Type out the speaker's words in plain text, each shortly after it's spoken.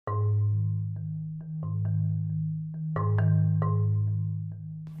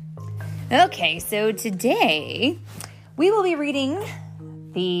Okay, so today we will be reading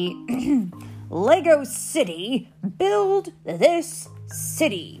the Lego City Build This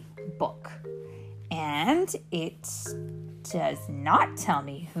City book. And it does not tell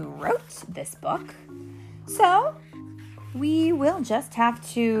me who wrote this book. So we will just have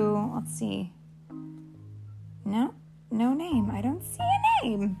to, let's see. No name. I don't see a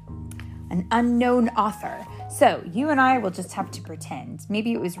name. An unknown author. So you and I will just have to pretend.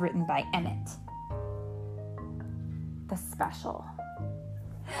 Maybe it was written by Emmett the Special.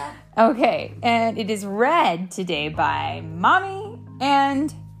 Okay, and it is read today by Mommy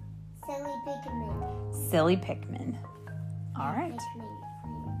and Silly Pickman. All right.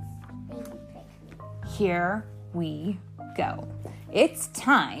 Here we go. It's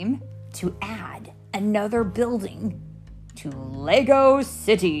time to add another building to Lego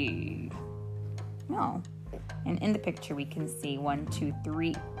City. Oh, and in the picture we can see 1, 2,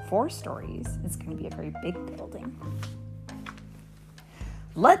 3, 4 stories. It's going to be a very big building.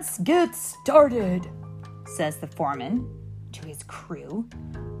 Let's get started, says the foreman to his crew.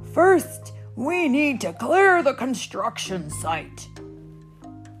 First, we need to clear the construction site.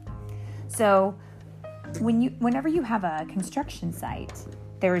 So, whenever you have a construction site,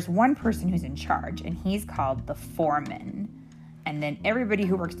 there is one person who's in charge, and he's called the foreman. And then everybody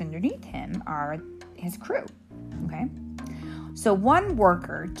who works underneath him are his crew, okay? So one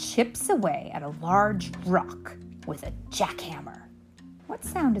worker chips away at a large rock with a jackhammer. What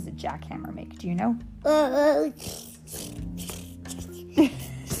sound does a jackhammer make? Do you know?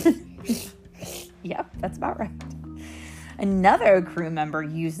 Yep, that's about right. Another crew member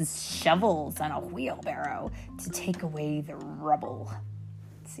uses shovels and a wheelbarrow to take away the rubble.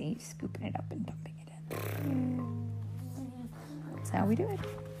 See, scooping it up and dumping it in. That's how we do it.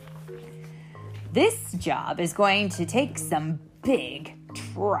 This job is going to take some big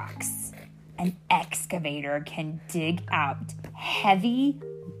trucks. An excavator can dig out heavy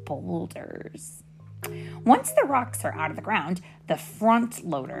boulders. Once the rocks are out of the ground, the front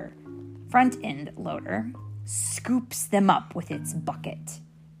end loader, scoops them up with its bucket.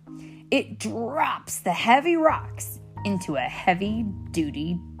 It drops the heavy rocks into a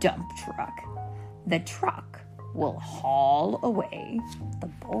heavy-duty dump truck. The truck will haul away the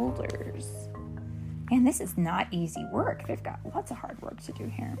boulders. And this is not easy work. They've got lots of hard work to do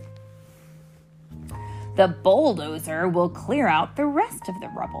here. The bulldozer will clear out the rest of the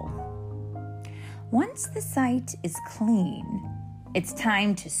rubble. Once the site is clean, it's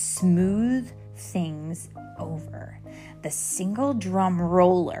time to smooth things over. The single drum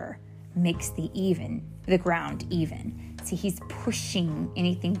roller makes the ground even. See, he's pushing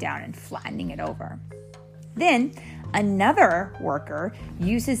anything down and flattening it over. Then another worker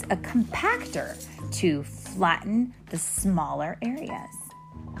uses a compactor to flatten the smaller areas.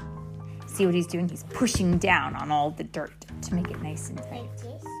 See what he's doing? He's pushing down on all the dirt to make it nice and tight. Like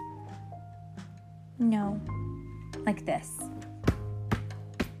this? No, like this.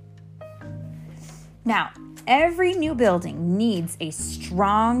 Now, every new building needs a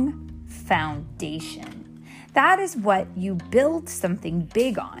strong foundation. That is what you build something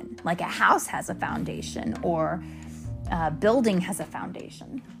big on, like a house has a foundation or a building has a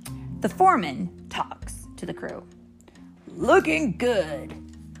foundation. The foreman talks to the crew. Looking good,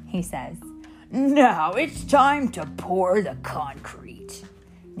 he says. Now it's time to pour the concrete.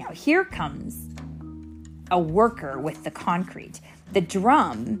 Now here comes a worker with the concrete. The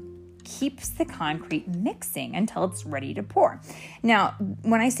drum keeps the concrete mixing until it's ready to pour. Now,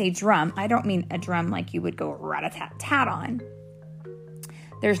 when I say drum, I don't mean a drum like you would go rat-a-tat-tat on.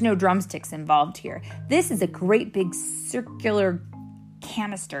 There's no drumsticks involved here. This is a great big circular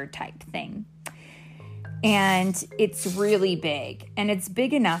canister type thing. And it's really big. And it's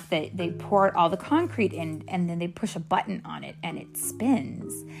big enough that they pour all the concrete in and then they push a button on it and it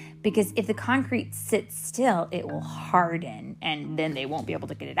spins. Because if the concrete sits still, it will harden and then they won't be able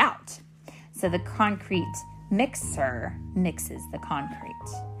to get it out. So the concrete mixer mixes the concrete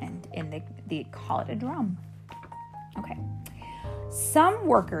and they call it a drum. Okay. Some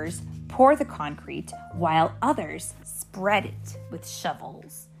workers pour the concrete while others spread it with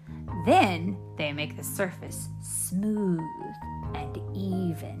shovels. Then they make the surface smooth and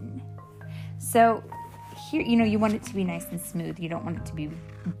even. So here, you want it to be nice and smooth. You don't want it to be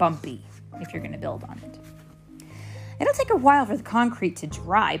bumpy if you're going to build on it. It'll take a while for the concrete to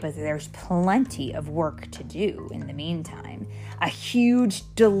dry, but there's plenty of work to do in the meantime. A huge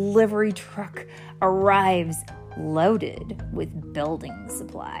delivery truck arrives loaded with building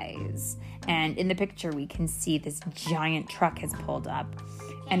supplies. And in the picture, we can see this giant truck has pulled up.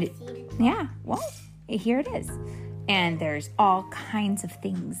 And here it is. And there's all kinds of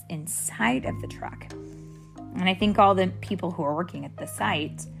things inside of the truck. And I think all the people who are working at the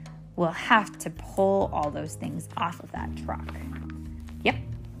site will have to pull all those things off of that truck. Yep.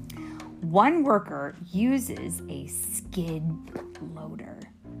 One worker uses a skid loader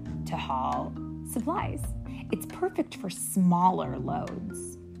to haul supplies. It's perfect for smaller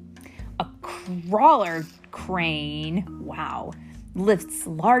loads. A crawler crane, wow, lifts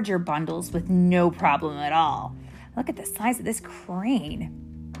larger bundles with no problem at all. Look at the size of this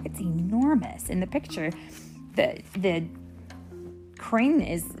crane. It's enormous. In the picture, the crane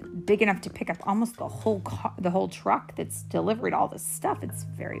is big enough to pick up almost the whole truck that's delivered all this stuff. It's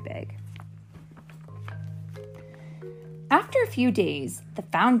very big. After a few days, the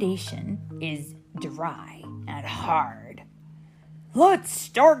foundation is dry and hard. "Let's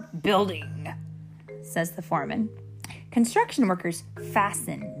start building," says the foreman. Construction workers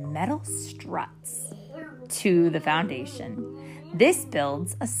fasten metal struts to the foundation. This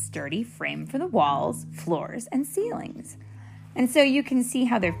builds a sturdy frame for the walls, floors, and ceilings. And so you can see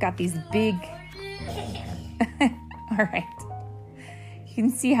how they've got these big... All right. You can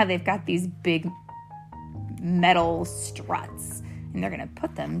see how they've got these big metal struts, and they're going to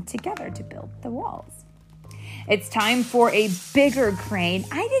put them together to build the walls. It's time for a bigger crane.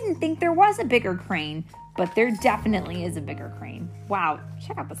 I didn't think there was a bigger crane, but there definitely is a bigger crane. Wow,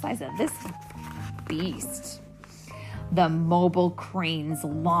 check out the size of this beast. The mobile crane's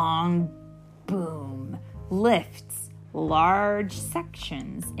long boom lifts large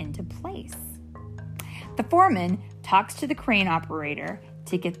sections into place. The foreman talks to the crane operator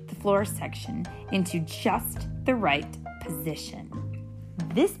to get the floor section into just the right position.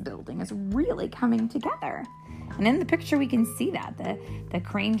 This building is really coming together. And in the picture, we can see that. The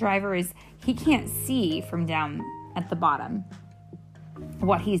crane driver he can't see from down at the bottom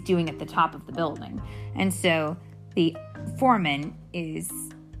what he's doing at the top of the building. And so the foreman is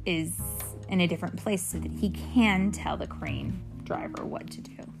in a different place so that he can tell the crane driver what to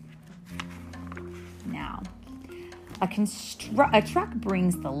do. Now, a truck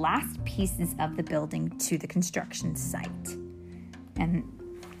brings the last pieces of the building to the construction site. And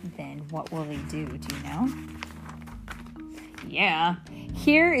then what will they do? Do you know? Yeah,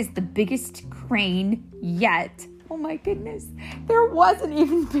 here is the biggest crane yet. Oh my goodness, there was an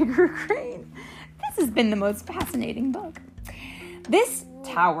even bigger crane. This has been the most fascinating book. This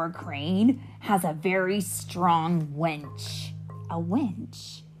tower crane has a very strong winch. A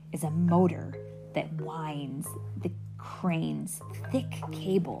winch is a motor that winds the crane's thick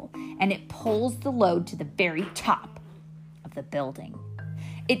cable, and it pulls the load to the very top of the building.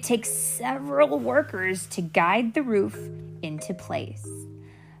 It takes several workers to guide the roof into place.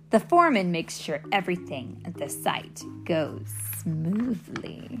 The foreman makes sure everything at the site goes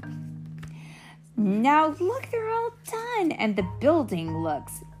smoothly. Now look, they're all done, and the building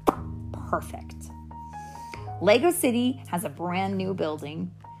looks perfect. Lego City has a brand new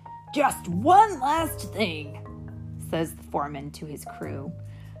building. Just one last thing, says the foreman to his crew.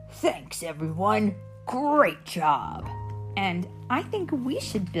 Thanks, everyone. Great job. And I think we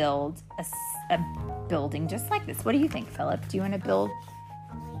should build a building just like this. What do you think, Philip? Do you want to build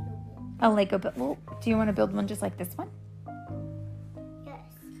a Lego build? Well, do you want to build one just like this one? Yes.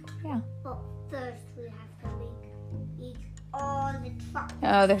 Yeah. Well, first we have to make all the trucks.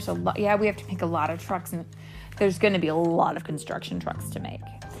 Oh, there's a lot. Yeah, we have to make a lot of trucks, and there's going to be a lot of construction trucks to make.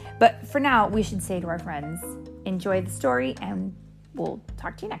 But for now, we should say to our friends, enjoy the story, and we'll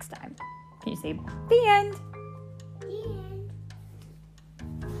talk to you next time. Can you say the end? Yeah.